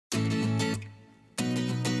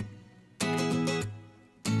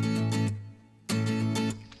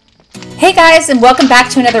Hey guys, and welcome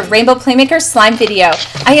back to another Rainbow Playmaker slime video.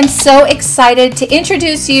 I am so excited to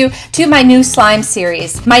introduce you to my new slime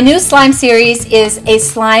series. My new slime series is a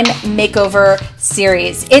slime makeover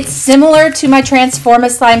series. It's similar to my Transform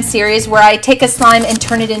a Slime series where I take a slime and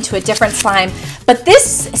turn it into a different slime. But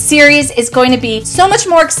this series is going to be so much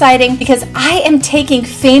more exciting because I am taking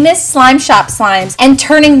famous slime shop slimes and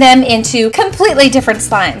turning them into completely different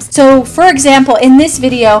slimes. So for example, in this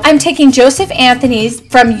video, I'm taking Joseph Anthony's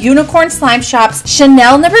from Uniicorn Slime Shop's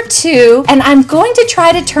Chanel number 2, and I'm going to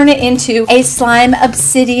try to turn it into a slime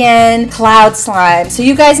obsidian cloud slime. So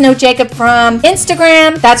you guys know Jacob from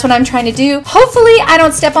Instagram. That's what I'm trying to do. Hopefully I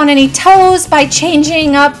don't step on any toes by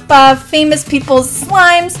changing up famous people's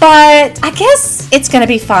slimes, but I guess it's gonna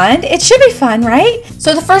be fun. It should be fun, right?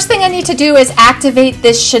 So the first thing I need to do is activate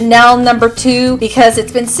this Chanel number 2 because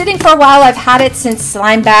it's been sitting for a while. I've had it since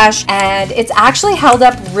Slime Bash and it's actually held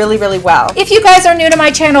up really, really well. If you guys are new to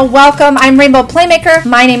my channel, welcome. I'm Rainbow Playmaker.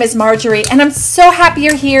 My name is Marjorie and I'm so happy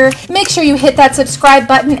you're here. Make sure you hit that subscribe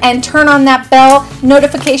button and turn on that bell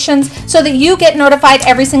notifications so that you get notified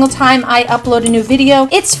every single time I upload a new video.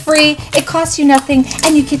 It's free, it costs you nothing,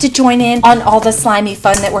 and you get to join in on all the slimy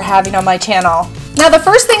fun that we're having on my channel. Now the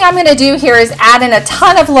first thing I'm going to do here is add in a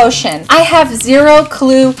ton of lotion. I have zero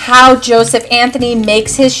clue how Joseph Anthony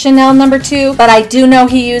makes his Chanel number 2, but I do know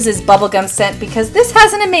he uses bubblegum scent because this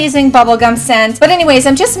has an amazing bubblegum scent. But anyways,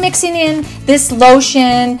 I'm just mixing in this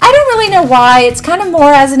lotion. I don't really know why. It's kind of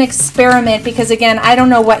more as an experiment because again, I don't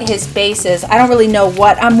know what his base is. I don't really know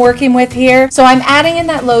what I'm working with here. So I'm adding in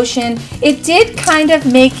that lotion. It did kind of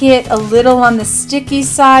make it a little on the sticky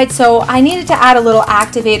side, so I needed to add a little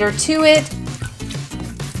activator to it.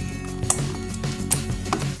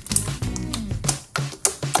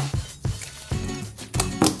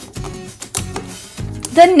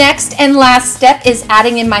 The next and last step is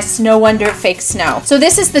adding in my Snow Wonder fake snow. So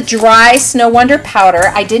this is the dry Snow Wonder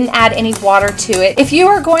powder. I didn't add any water to it. If you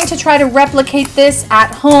are going to try to replicate this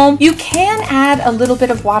at home, you can add a little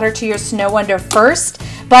bit of water to your Snow Wonder first,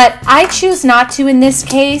 but I choose not to in this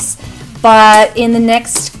case. But in the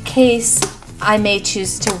next case, I may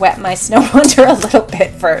choose to wet my Snow Wonder a little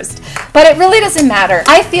bit first, but it really doesn't matter.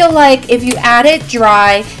 I feel like if you add it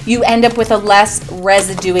dry, you end up with a less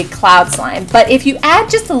residuey cloud slime. But if you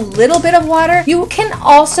add just a little bit of water, you can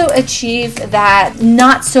also achieve that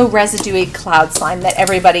not so residuey cloud slime that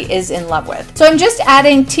everybody is in love with. So I'm just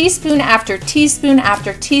adding teaspoon after teaspoon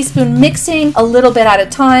after teaspoon, mixing a little bit at a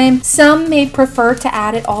time. Some may prefer to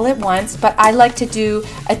add it all at once, but I like to do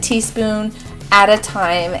a teaspoon at a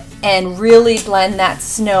time and really blend that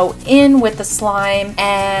snow in with the slime.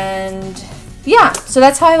 And yeah, so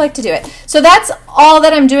that's how I like to do it. So that's all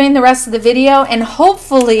that I'm doing the rest of the video, and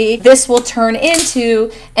hopefully this will turn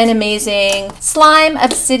into an amazing slime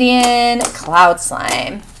obsidian cloud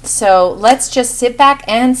slime. So let's just sit back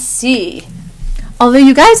and see. Although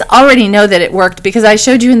you guys already know that it worked because I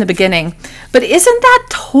showed you in the beginning. But isn't that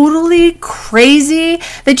totally crazy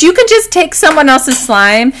that you can just take someone else's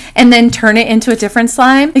slime and then turn it into a different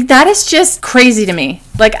slime? Like, that is just crazy to me.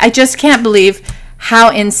 Like, I just can't believe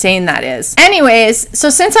how insane that is. Anyways,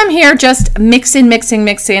 so since I'm here just mixing,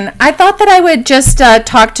 I thought that I would just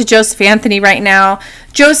talk to Joseph Anthony right now.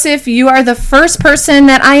 Joseph, you are the first person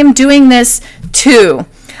that I am doing this to.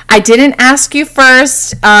 I didn't ask you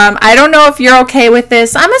first. I don't know if you're okay with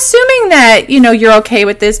this. I'm assuming that, you know, you're okay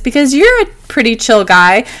with this because you're a pretty chill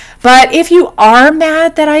guy. But if you are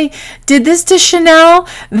mad that I did this to Chanel,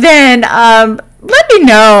 then let me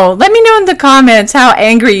know. Let me know in the comments how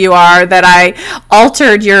angry you are that I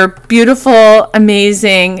altered your beautiful,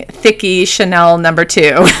 amazing, thicky Chanel number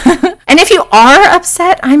 2. And if you are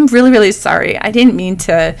upset, I'm really, really sorry. I didn't mean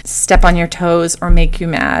to step on your toes or make you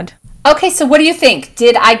mad. Okay, so what do you think?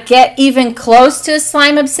 Did I get even close to a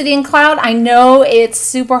slime obsidian cloud? I know it's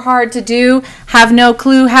super hard to do. Have no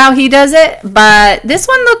clue how he does it, but this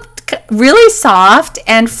one looked really soft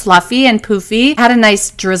and fluffy and poofy. Had a nice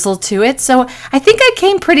drizzle to it, so I think I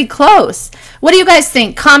came pretty close. What do you guys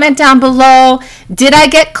think? Comment down below. Did I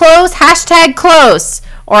get close? Hashtag close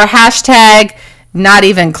or hashtag not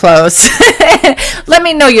even close. Let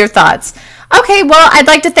me know your thoughts. Okay, well, I'd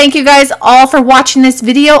like to thank you guys all for watching this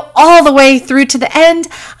video all the way through to the end.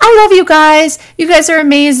 I love you guys. You guys are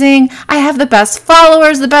amazing. I have the best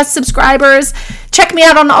followers, the best subscribers. Check me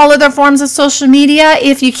out on all other forms of social media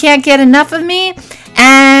if you can't get enough of me.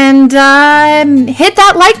 And hit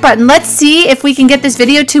that like button. Let's see if we can get this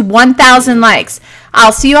video to 1,000 likes.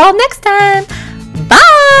 I'll see you all next time.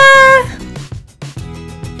 Bye!